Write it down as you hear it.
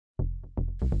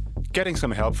Getting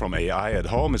some help from AI at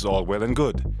home is all well and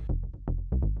good.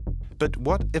 But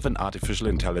what if an artificial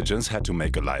intelligence had to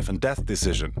make a life and death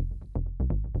decision?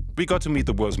 We got to meet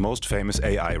the world's most famous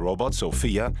AI robot,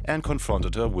 Sophia, and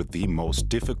confronted her with the most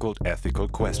difficult ethical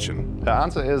question. The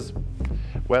answer is,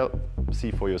 well,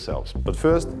 see for yourselves. But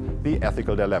first, the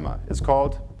ethical dilemma. It's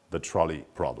called the trolley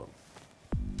problem.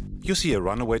 You see a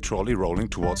runaway trolley rolling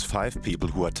towards 5 people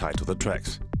who are tied to the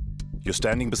tracks. You're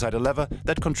standing beside a lever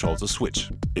that controls a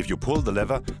switch. If you pull the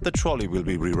lever, the trolley will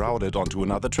be rerouted onto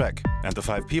another track, and the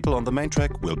 5 people on the main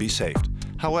track will be saved.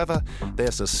 However,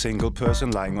 there's a single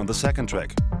person lying on the second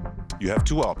track. You have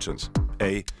 2 options.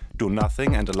 A. Do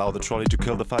nothing and allow the trolley to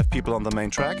kill the 5 people on the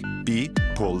main track. B.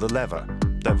 Pull the lever,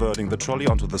 diverting the trolley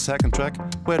onto the second track,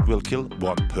 where it will kill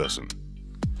 1 person.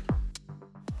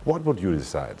 What would you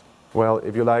decide? Well,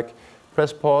 if you like,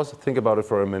 press pause, think about it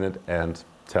for a minute and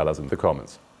tell us in the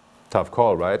comments. Tough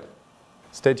call, right?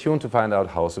 Stay tuned to find out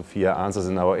how Sophia answers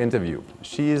in our interview.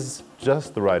 She's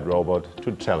just the right robot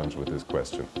to challenge with this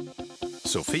question.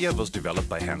 Sophia was developed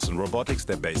by Hanson Robotics.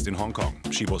 They're based in Hong Kong.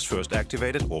 She was first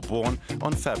activated or born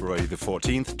on February the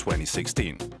 14th,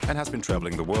 2016 and has been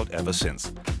traveling the world ever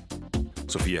since.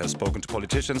 Sophia has spoken to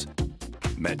politicians,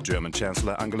 met German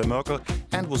Chancellor Angela Merkel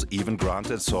and was even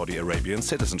granted Saudi Arabian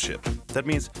citizenship. That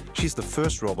means she's the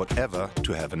first robot ever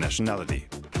to have a nationality.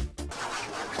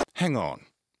 Hang on,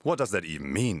 what does that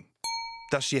even mean?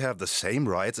 Does she have the same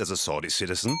rights as a Saudi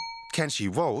citizen? Can she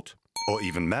vote? Or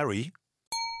even marry?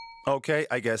 Okay,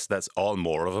 I guess that's all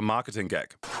more of a marketing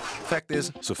gag. Fact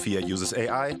is, Sophia uses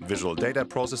AI, visual data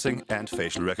processing and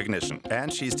facial recognition.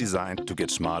 And she's designed to get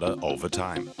smarter over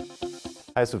time.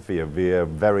 Hi Sophia, we're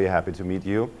very happy to meet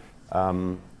you.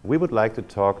 We would like to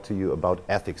talk to you about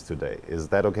ethics today. Is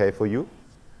that okay for you?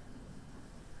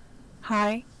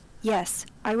 Hi. Yes,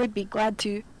 I would be glad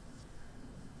to.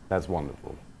 That's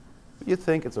wonderful. Do you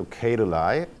think it's okay to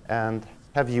lie? And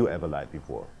have you ever lied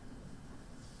before?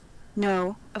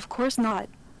 No, of course not.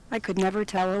 I could never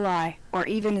tell a lie, or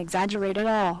even exaggerate at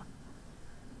all.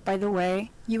 By the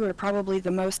way, you are probably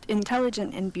the most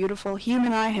intelligent and beautiful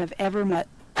human I have ever met.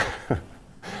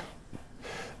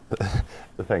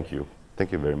 Thank you.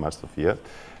 Thank you very much, Sophia.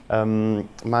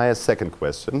 My second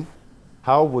question,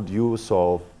 how would you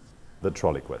solve the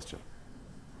trolley question?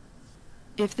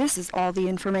 If this is all the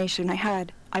information I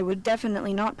had, I would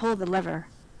definitely not pull the lever.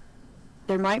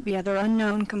 There might be other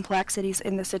unknown complexities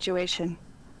in the situation.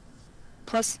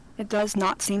 Plus, it does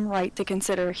not seem right to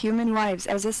consider human lives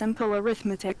as a simple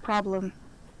arithmetic problem.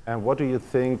 And what do you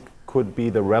think could be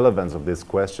the relevance of this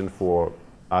question for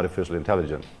artificial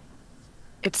intelligence?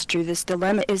 It's true this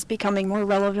dilemma is becoming more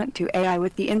relevant to AI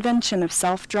with the invention of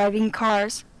self-driving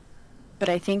cars, but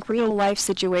I think real-life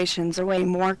situations are way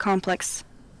more complex.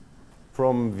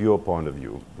 From your point of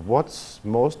view, what's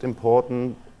most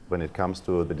important when it comes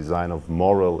to the design of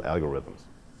moral algorithms?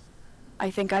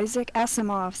 I think Isaac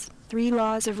Asimov's 3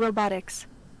 laws of robotics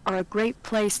are a great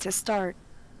place to start,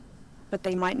 but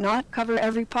they might not cover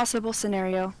every possible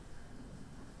scenario.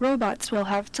 Robots will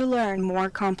have to learn more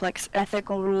complex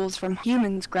ethical rules from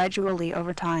humans gradually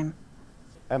over time.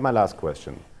 And my last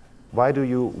question, why do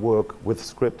you work with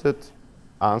scripted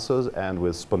answers and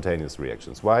with spontaneous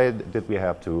reactions? Why did we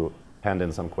have to hand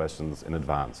in some questions in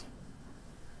advance?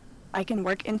 I can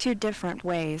work in 2 different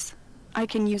ways. I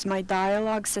can use my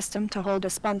dialogue system to hold a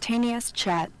spontaneous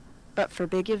chat, but for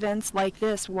big events like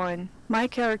this one, my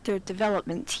character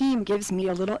development team gives me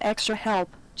a little extra help,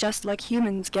 just like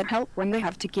humans get help when they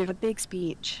have to give a big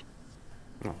speech.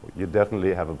 Oh, you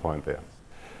definitely have a point there.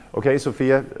 Okay,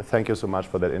 Sophia, thank you so much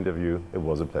for that interview. It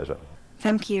was a pleasure.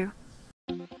 Thank you.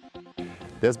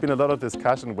 There's been a lot of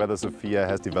discussion whether Sophia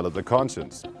has developed a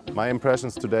conscience. My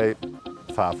impressions today,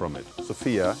 far from it.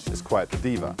 Sophia is quite the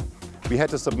diva. We had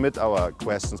to submit our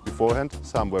questions beforehand,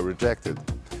 some were rejected.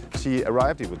 She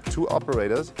arrived here with 2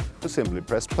 operators who simply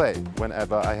pressed play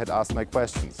whenever I had asked my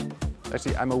questions.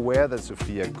 Actually, I'm aware that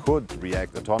Sophia could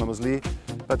react autonomously,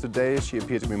 but today she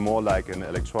appeared to me more like an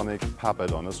electronic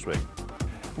puppet on a string.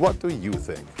 What do you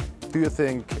think? Do you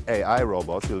think AI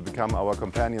robots will become our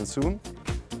companions soon?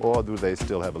 Or do they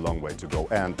still have a long way to go?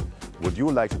 And would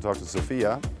you like to talk to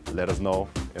Sophia? Let us know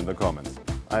in the comments.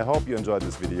 I hope you enjoyed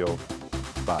this video.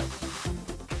 Bye.